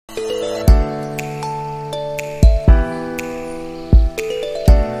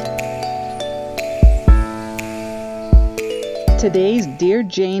Today's Dear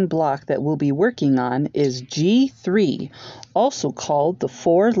Jane block that we'll be working on is G3, also called the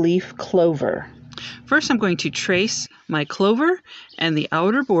four-leaf clover. First, I'm going to trace my clover and the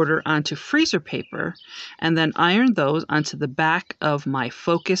outer border onto freezer paper and then iron those onto the back of my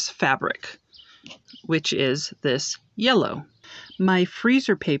focus fabric, which is this yellow. My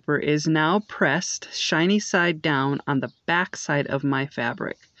freezer paper is now pressed shiny side down on the back side of my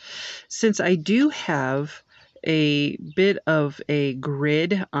fabric. Since I do have a bit of a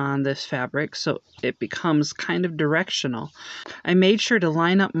grid on this fabric, so it becomes kind of directional, I made sure to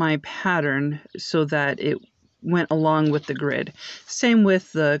line up my pattern so that it went along with the grid. Same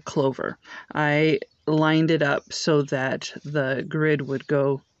with the clover. I lined it up so that the grid would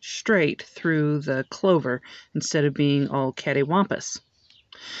go straight through the clover instead of being all cattywampus.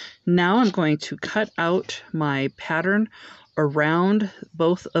 Now I'm going to cut out my pattern around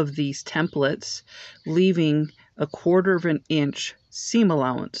both of these templates, leaving a 1/4 of an inch seam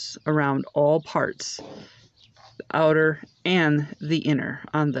allowance around all parts, the outer and the inner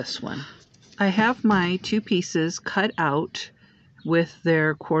on this one. I have my two pieces cut out with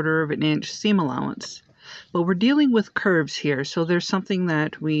their 1/4 of an inch seam allowance. But we're dealing with curves here, so there's something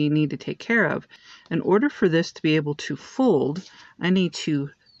that we need to take care of. In order for this to be able to fold, I need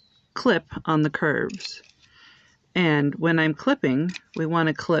to clip on the curves. And when I'm clipping, we want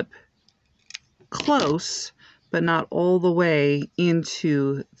to clip close, but not all the way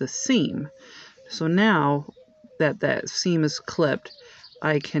into the seam. So now that that seam is clipped,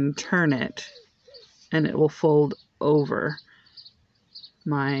 I can turn it and it will fold over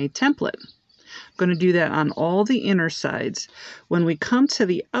my template. I'm going to do that on all the inner sides. When we come to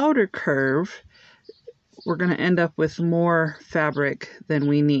the outer curve, we're going to end up with more fabric than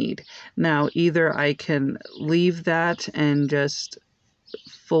we need. Now, either I can leave that and just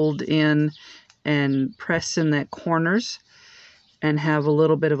fold in and press in that corners and have a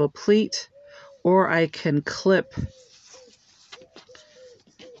little bit of a pleat, or I can clip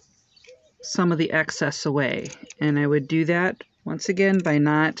some of the excess away. And I would do that once again by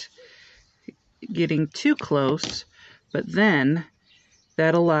not getting too close, but then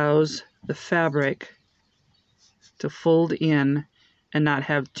that allows the fabric to fold in and not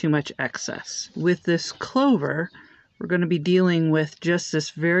have too much excess. With this clover, we're going to be dealing with just this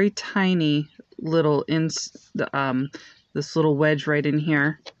very tiny little this little wedge right in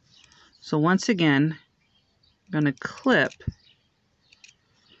here. So once again, I'm going to clip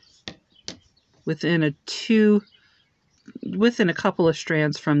within a couple of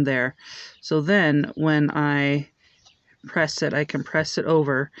strands from there. So then when I press it, I can press it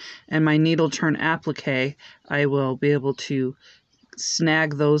over, and my needle turn applique, I will be able to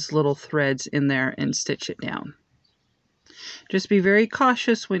snag those little threads in there and stitch it down. Just be very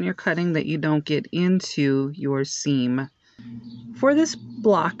cautious when you're cutting that you don't get into your seam. For this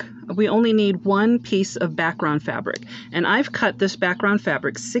block, we only need one piece of background fabric, and I've cut this background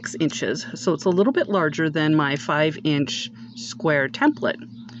fabric 6 inches, so it's a little bit larger than my 5-inch square template.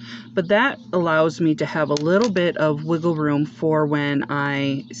 But that allows me to have a little bit of wiggle room for when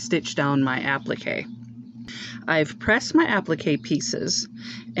I stitch down my applique. I've pressed my applique pieces,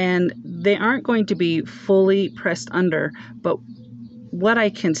 and they aren't going to be fully pressed under, but what I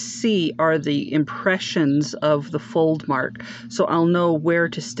can see are the impressions of the fold mark, so I'll know where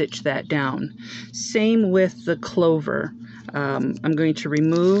to stitch that down. Same with the clover. I'm going to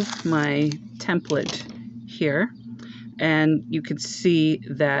remove my template here, and you can see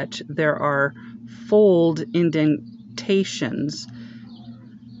that there are fold indentations,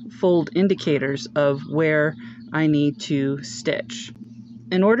 fold indicators of where I need to stitch.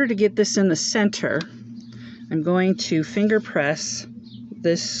 In order to get this in the center, I'm going to finger press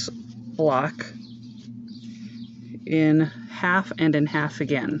this block in half and in half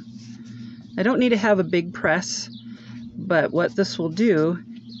again. I don't need to have a big press, but what this will do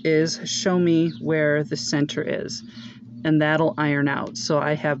is show me where the center is, and that'll iron out. So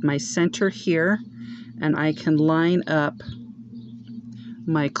I have my center here, and I can line up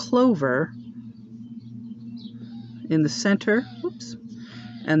my clover in the center, whoops,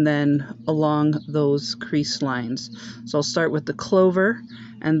 and then along those crease lines. So I'll start with the clover,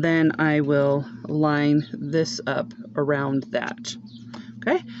 and then I will line this up around that.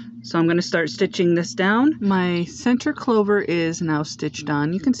 Okay, so I'm going to start stitching this down. My center clover is now stitched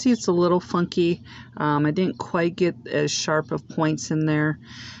on. You can see it's a little funky. I didn't quite get as sharp of points in there.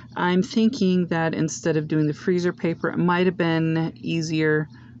 I'm thinking that instead of doing the freezer paper, it might have been easier,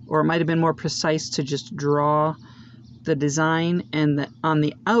 or it might have been more precise to just draw the design and on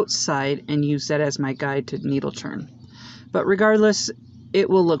the outside and use that as my guide to needle turn. But regardless, it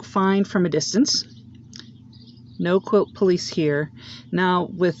will look fine from a distance. No quilt police here. Now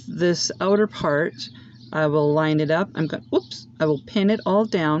with this outer part, I will line it up. I will pin it all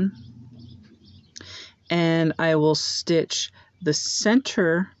down, and I will stitch the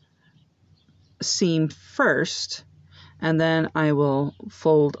center seam first, and then I will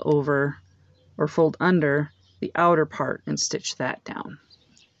fold over or fold under the outer part and stitch that down.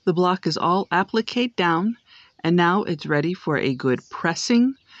 The block is all appliqued down, and now it's ready for a good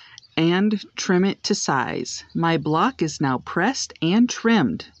pressing and trim it to size. My block is now pressed and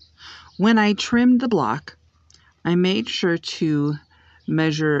trimmed. When I trimmed the block, I made sure to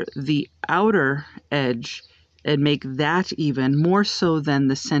measure the outer edge and make that even, more so than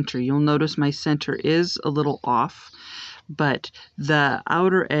the center. You'll notice my center is a little off, but the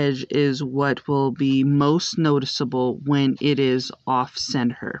outer edge is what will be most noticeable when it is off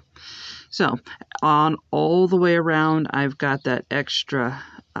center. So on all the way around, I've got that extra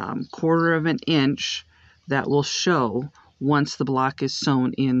 1/4 of an inch that will show once the block is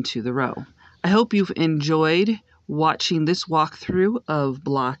sewn into the row. I hope you've enjoyed watching this walkthrough of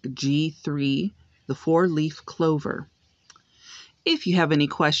block G3, the 4-leaf clover. If you have any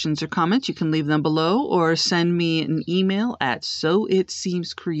questions or comments, you can leave them below or send me an email at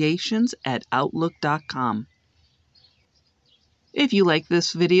sewitseamscreations@outlook.com. If you like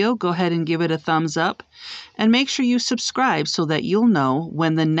this video, go ahead and give it a thumbs up, and make sure you subscribe so that you'll know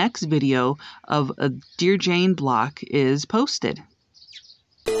when the next video of a Dear Jane block is posted.